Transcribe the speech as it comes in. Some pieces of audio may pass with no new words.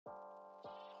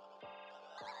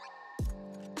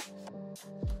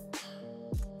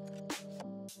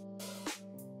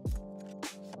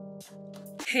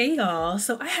Hey y'all,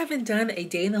 so I haven't done a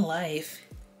day in the life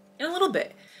in a little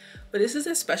bit, but this is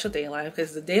a special day in life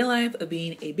because it's the day in life of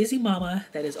being a busy mama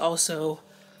that is also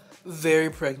very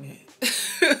pregnant.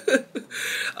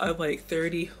 I'm like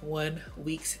 31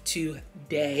 weeks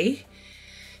today.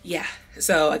 Yeah,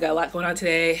 so I got a lot going on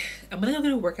today. I'm gonna go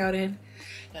get a workout in.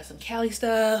 Got some Cali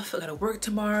stuff, I gotta work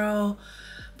tomorrow,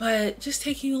 but just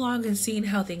taking you along and seeing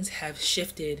how things have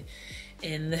shifted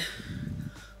in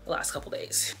the last couple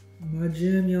days. My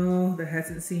gym, y'all, that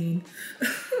hasn't seen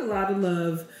a lot of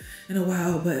love in a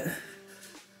while, but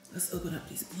let's open up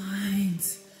these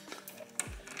blinds.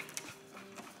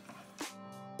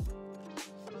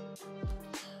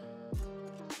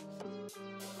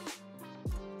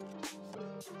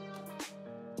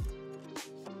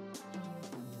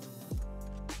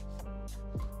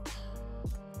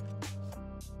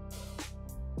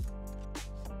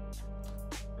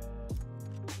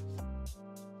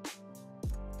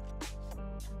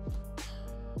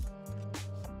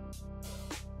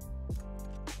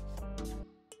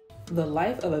 The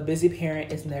life of a busy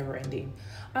parent is never ending.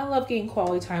 I love getting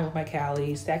quality time with my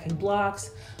Cali, stacking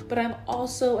blocks, but I'm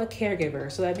also a caregiver.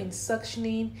 So that means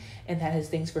suctioning, and that has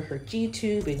things for her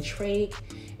G-tube and trach.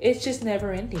 It's just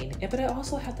never ending. But I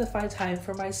also have to find time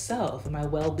for myself and my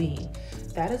well-being.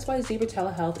 That is why Zebra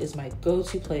Telehealth is my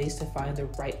go-to place to find the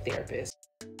right therapist.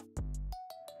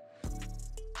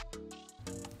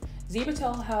 Zebra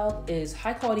Telehealth is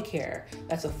high quality care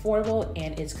that's affordable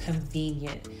and it's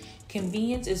convenient.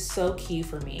 Convenience is so key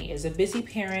for me. As a busy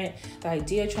parent, the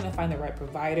idea of trying to find the right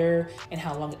provider and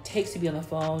how long it takes to be on the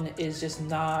phone is just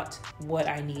not what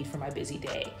I need for my busy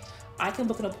day. I can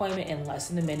book an appointment in less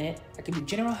than a minute. I can do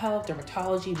general health,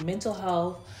 dermatology, mental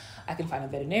health. I can find a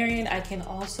veterinarian. I can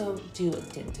also do a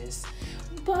dentist.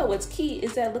 But what's key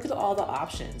is that look at all the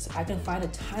options. I can find a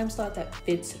time slot that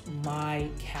fits my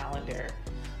calendar.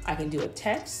 I can do a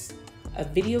text, a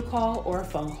video call, or a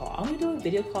phone call. I'm gonna do a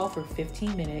video call for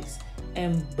 15 minutes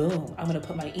and boom, I'm gonna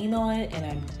put my email in it and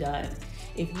I'm done.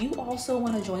 If you also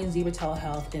wanna join Zebra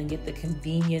Telehealth and get the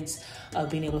convenience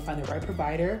of being able to find the right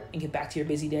provider and get back to your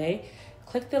busy day,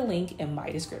 click the link in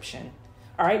my description.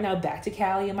 All right, now back to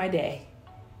Cali and my day.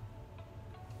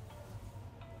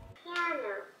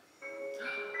 Piano.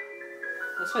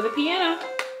 Let's play the piano.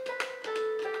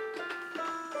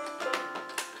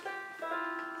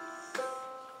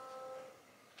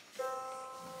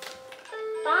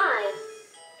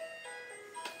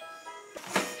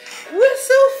 What's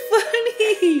so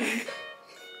funny?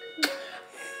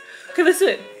 Okay, let's do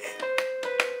it.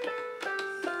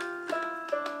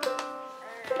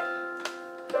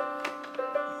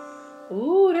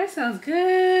 Ooh, that sounds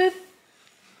good.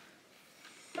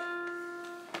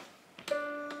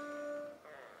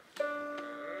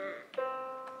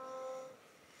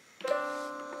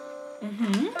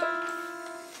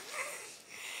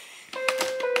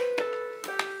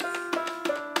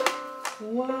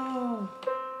 Wow.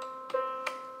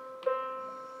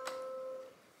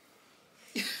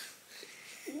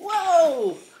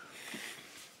 Whoa!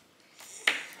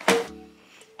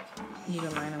 You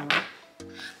can line them up.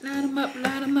 Line them up,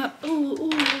 line them up. Ooh, ooh,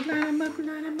 line them up,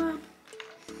 line them up.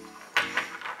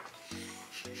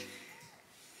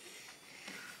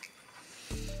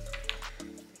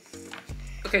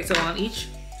 Okay, so on each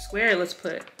square, let's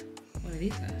put one of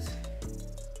these guys.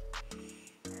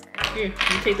 Here,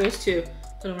 you take those two,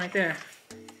 put them right there.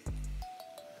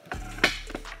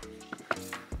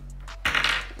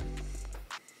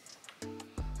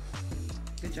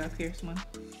 Good job, here, someone.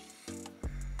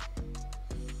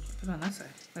 Put it on that side.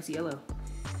 That's yellow.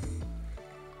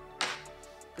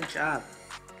 Good job.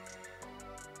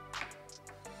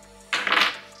 I'll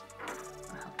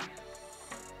help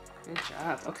you. Good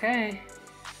job. Okay.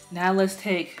 Now let's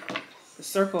take the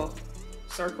circle.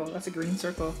 Circle. That's a green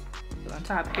circle. Put it on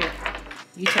top. Here.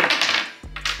 You take.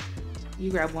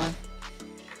 You grab one.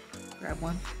 Grab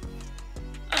one.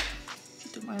 Oh,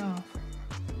 you took mine off.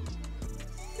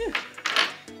 Here.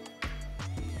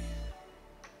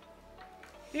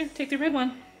 Here, take the red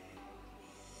one.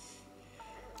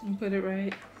 And put it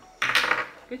right.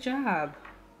 Good job.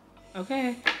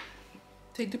 Okay.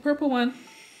 Take the purple one.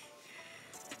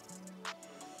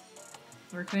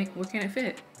 Where can it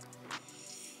fit?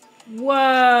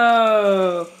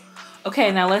 Whoa!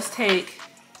 Okay, now let's take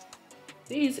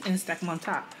these and stack them on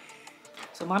top.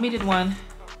 So mommy did one.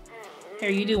 Here,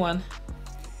 you do one.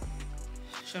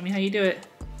 Show me how you do it.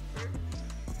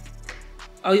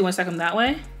 Oh, you want to stack them that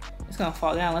way? It's gonna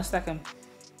fall down. Let's stack them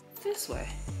this way.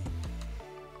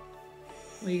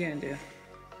 What are you gonna do?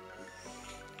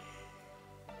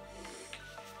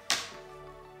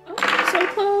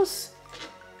 close.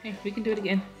 Hey, we can do it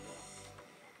again.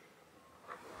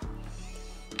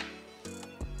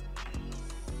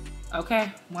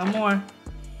 Okay, one more.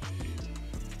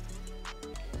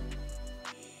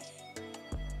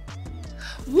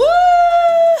 Woo!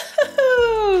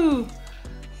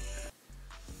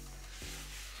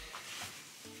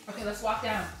 Okay, let's walk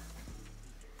down.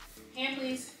 Hand,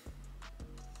 please.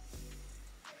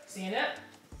 Stand up.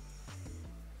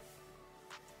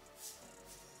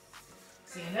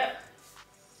 Stand up.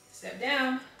 Step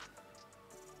down.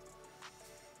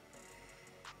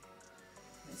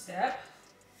 And step.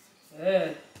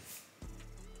 Good.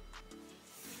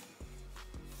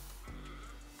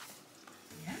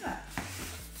 Yeah. How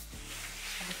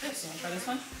about this? You want to try this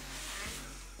one?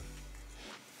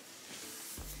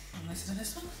 And listen to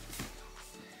this one.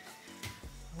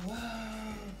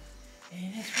 Whoa.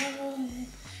 And it's rolling.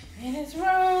 And it's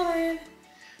rolling.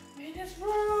 And it's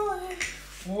rolling.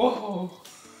 Whoa.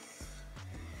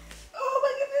 Oh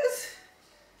my goodness.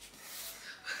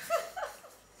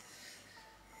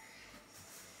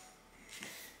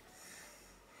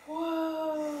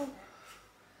 Whoa.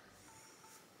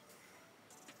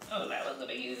 Oh, that was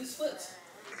gonna use his foot.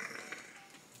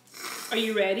 Are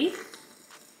you ready?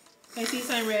 Can I see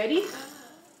sign ready?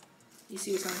 You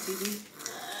see what's on TV?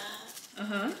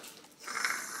 Uh-huh.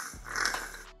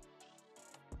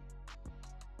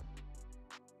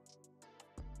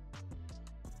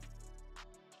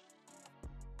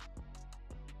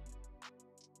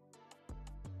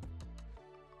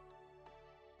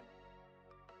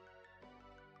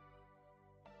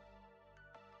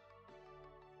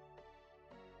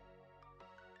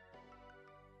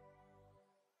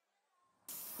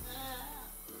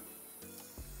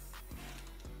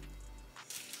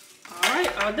 All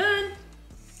right, all done.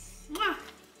 Mwah.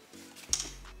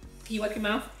 Can you wipe your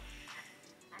mouth?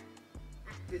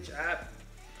 Good job.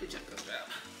 Good job, good job.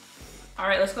 All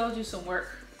right, let's go do some work.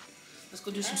 Let's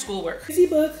go do some schoolwork. Easy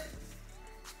book.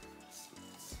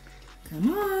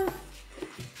 Come on.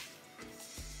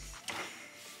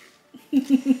 I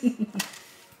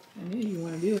knew you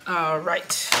want to do it. All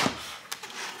right.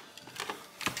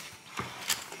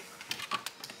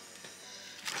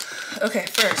 Okay,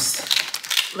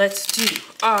 first, let's do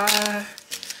our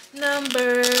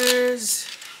numbers.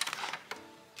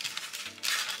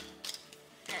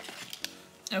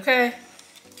 Okay.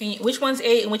 Can you, which one's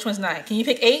 8 and which one's 9? Can you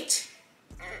pick 8?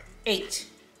 8.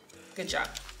 Good job.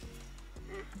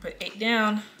 Put 8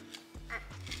 down.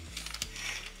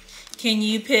 Can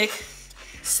you pick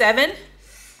 7?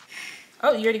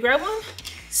 Oh, you already grabbed one?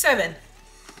 7.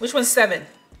 Which one's 7?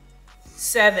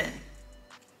 7.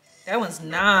 That one's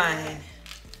 9.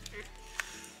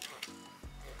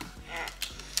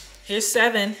 Here's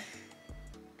 7.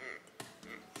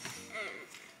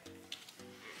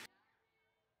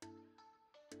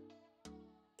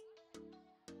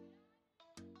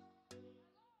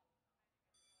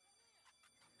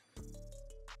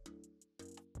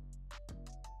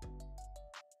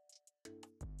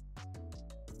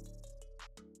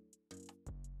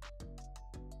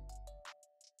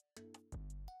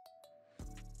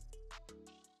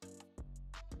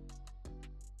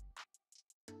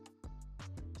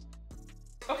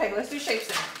 Okay, let's do shapes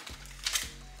now.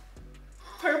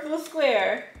 Purple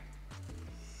square.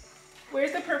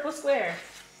 Where's the purple square?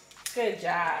 Good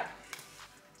job.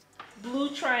 Blue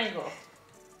triangle.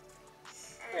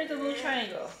 Where's the blue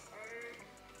triangle?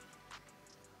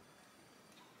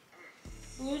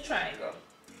 Blue triangle.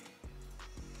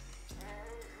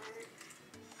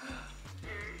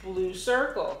 Blue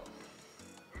circle.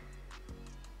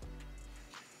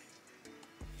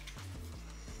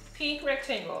 Pink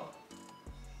rectangle.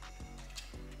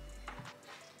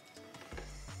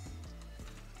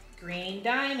 Green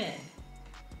diamond.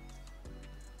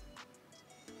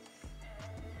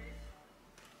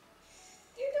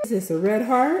 Is this a red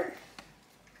heart?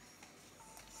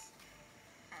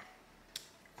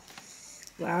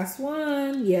 Last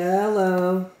one,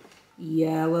 yellow.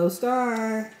 Yellow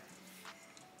star.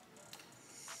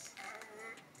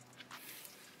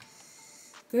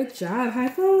 Good job, high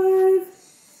five.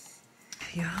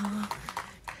 Yellow.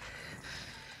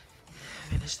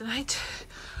 Finish the night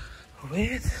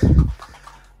with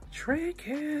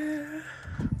tricky.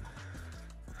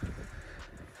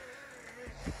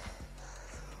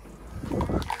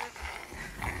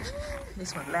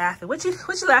 This one laughing. What you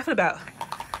laughing about?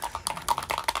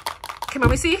 Can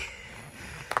mommy see?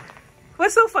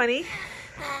 What's so funny?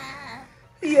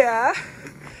 Yeah.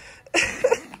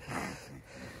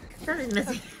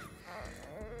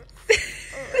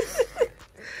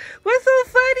 What's so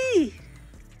funny?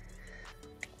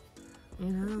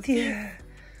 Yeah.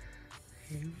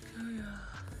 Here we go, y'all.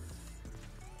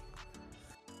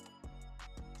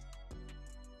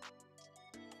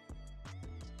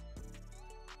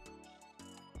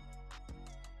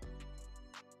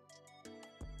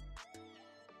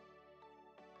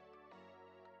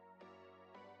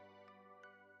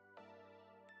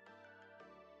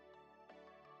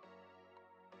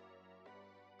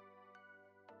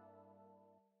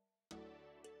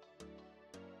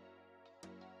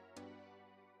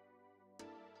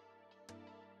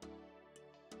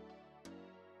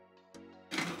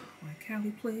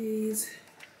 Cali plays.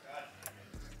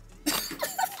 I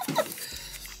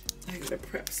gotta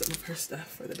prep some of her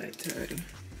stuff for the nighttime.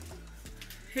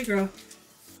 Hey girl.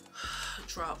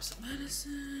 Drop some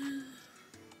medicine.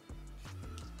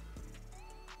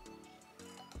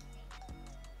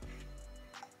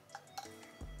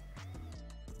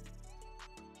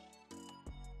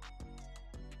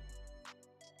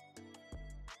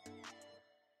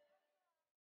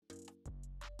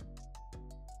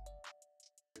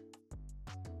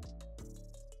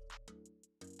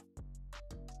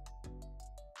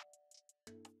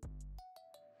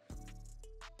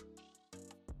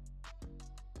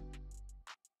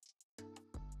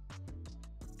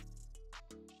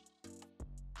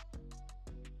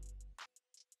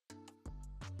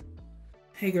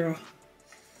 Hey girl.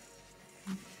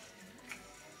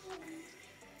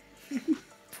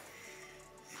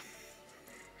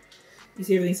 You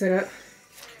see everything set up?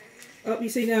 Oh, you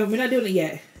see, no, we're not doing it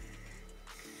yet.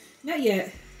 Not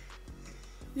yet.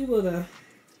 We will though.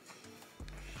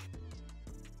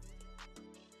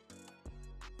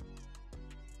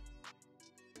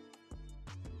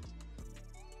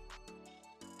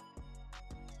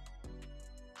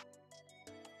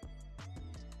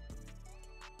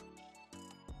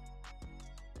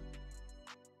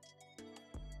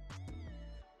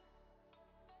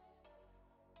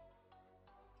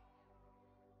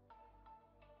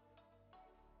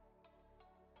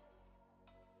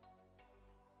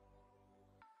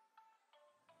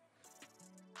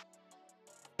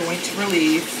 Going to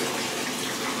relieve.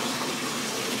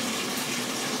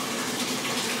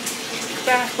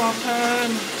 Bath bomb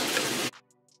time.